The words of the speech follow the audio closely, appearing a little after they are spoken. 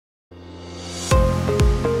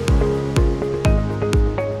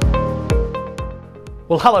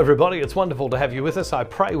Well, hello everybody. It's wonderful to have you with us. I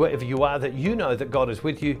pray wherever you are that you know that God is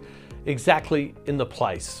with you exactly in the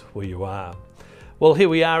place where you are. Well, here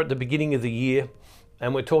we are at the beginning of the year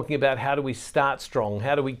and we're talking about how do we start strong?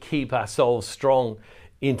 How do we keep ourselves strong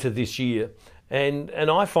into this year? And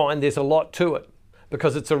I find there's a lot to it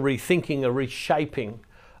because it's a rethinking, a reshaping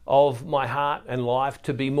of my heart and life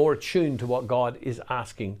to be more attuned to what God is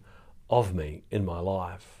asking of me in my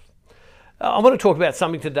life. I want to talk about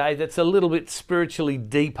something today that's a little bit spiritually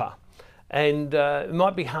deeper and it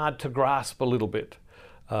might be hard to grasp a little bit.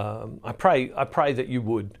 I pray that you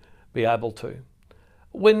would be able to.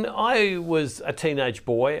 When I was a teenage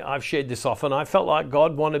boy, I've shared this often, I felt like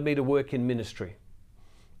God wanted me to work in ministry,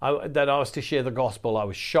 that I was to share the gospel. I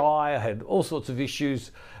was shy, I had all sorts of issues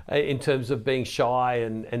in terms of being shy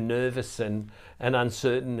and nervous and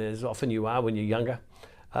uncertain, as often you are when you're younger.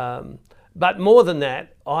 But more than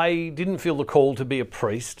that, I didn't feel the call to be a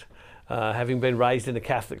priest, having been raised in a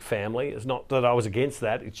Catholic family. It's not that I was against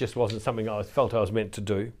that, it just wasn't something I felt I was meant to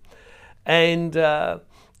do. And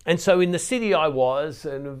so in the city I was,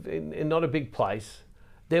 and in not a big place,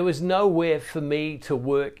 there was nowhere for me to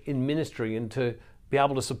work in ministry and to be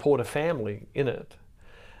able to support a family in it.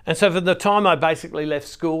 And so from the time I basically left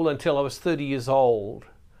school until I was 30 years old,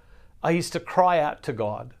 I used to cry out to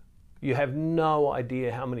God. You have no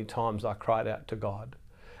idea how many times I cried out to God.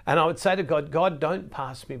 And I would say to God, God, don't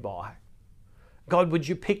pass me by. God, would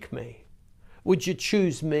you pick me? Would you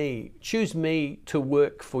choose me? Choose me to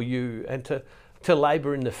work for you and to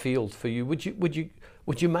labour in the field for you. Would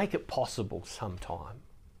you make it possible sometime?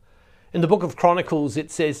 In the book of Chronicles, it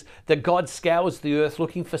says that God scours the earth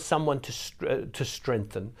looking for someone to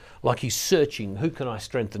strengthen. Like he's searching, who can I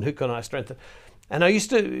strengthen? Who can I strengthen? And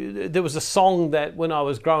there was a song that when I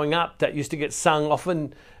was growing up that used to get sung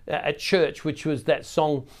often at church, which was that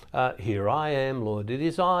song, Here I am, Lord, it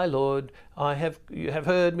is I, Lord, you have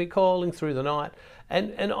heard me calling through the night.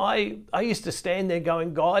 And I used to stand there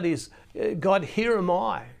going, God, here am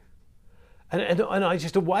I. And I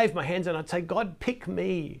used to wave my hands and I'd say, God, pick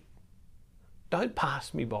me. Don't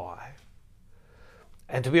pass me by.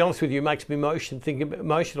 And to be honest with you, it makes me emotional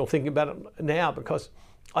thinking about it now because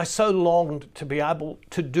I so longed to be able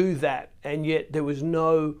to do that, and yet there was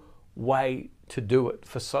no way to do it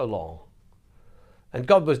for so long. And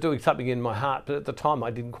God was doing something in my heart, but at the time I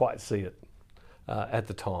didn't quite see it at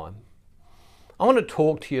the time. I want to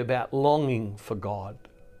talk to you about longing for God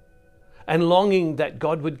and longing that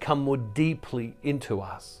God would come more deeply into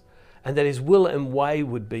us and that His will and way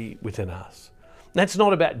would be within us. That's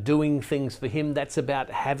not about doing things for Him, that's about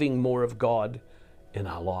having more of God in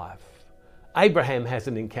our life. Abraham has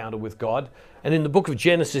an encounter with God, and in the book of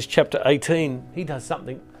Genesis chapter 18, he does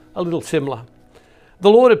something a little similar. The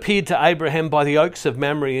Lord appeared to Abraham by the oaks of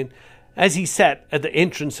Mamre as he sat at the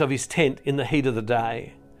entrance of his tent in the heat of the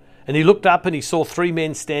day. And he looked up and he saw 3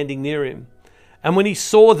 men standing near him. And when he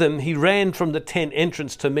saw them, he ran from the tent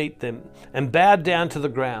entrance to meet them and bowed down to the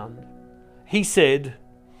ground. He said,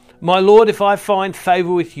 My Lord, if I find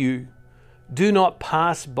favour with you, do not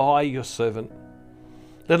pass by your servant.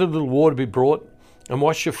 Let a little water be brought, and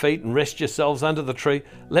wash your feet and rest yourselves under the tree.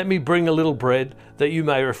 Let me bring a little bread, that you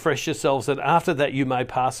may refresh yourselves, and after that you may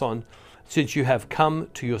pass on, since you have come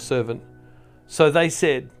to your servant. So they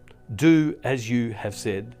said, Do as you have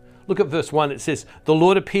said. Look at verse 1. It says, The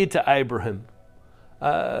Lord appeared to Abraham.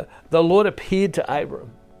 The Lord appeared to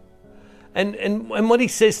Abraham. And what he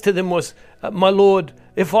says to them was, My Lord,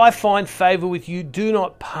 if I find favour with you, do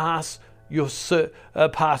not pass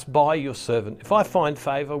by your servant. If I find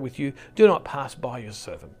favour with you, do not pass by your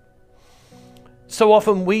servant. So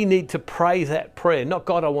often we need to pray that prayer. Not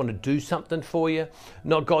God, I want to do something for you.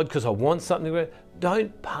 Not God, because I want something.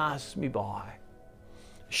 Don't pass me by.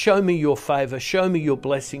 Show me your favour. Show me your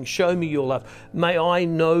blessing. Show me your love. May I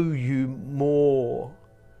know you more.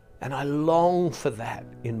 And I long for that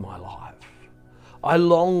in my life. I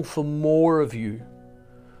long for more of you.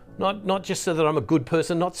 Not just so that I'm a good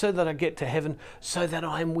person, not so that I get to heaven, so that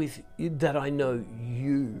I'm with you, that I know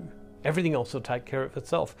you. Everything else will take care of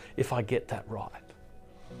itself if I get that right.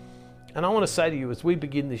 And I want to say to you as we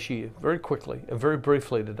begin this year, very quickly and very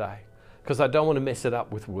briefly today, because I don't want to mess it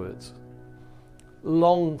up with words.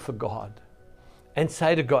 Long for God and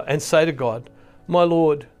say to God, My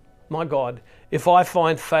Lord, my God, if I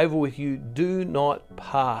find favour with you, do not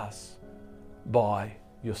pass by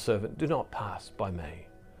your servant. Do not pass by me.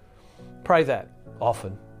 Pray that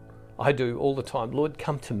often. I do all the time. Lord,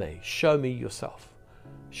 come to me. Show me yourself.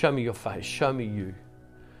 Show me your face. Show me you.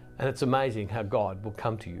 And it's amazing how God will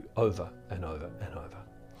come to you over and over and over.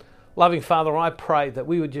 Loving Father, I pray that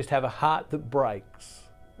we would just have a heart that breaks,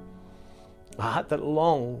 a heart that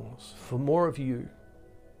longs for more of you,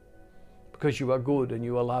 because you are good and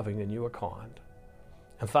you are loving and you are kind.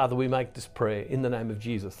 And Father, we make this prayer in the name of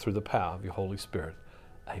Jesus through the power of your Holy Spirit.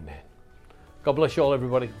 Amen. God bless you all,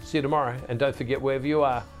 everybody. See you tomorrow. And don't forget, wherever you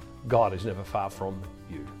are, God is never far from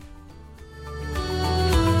you.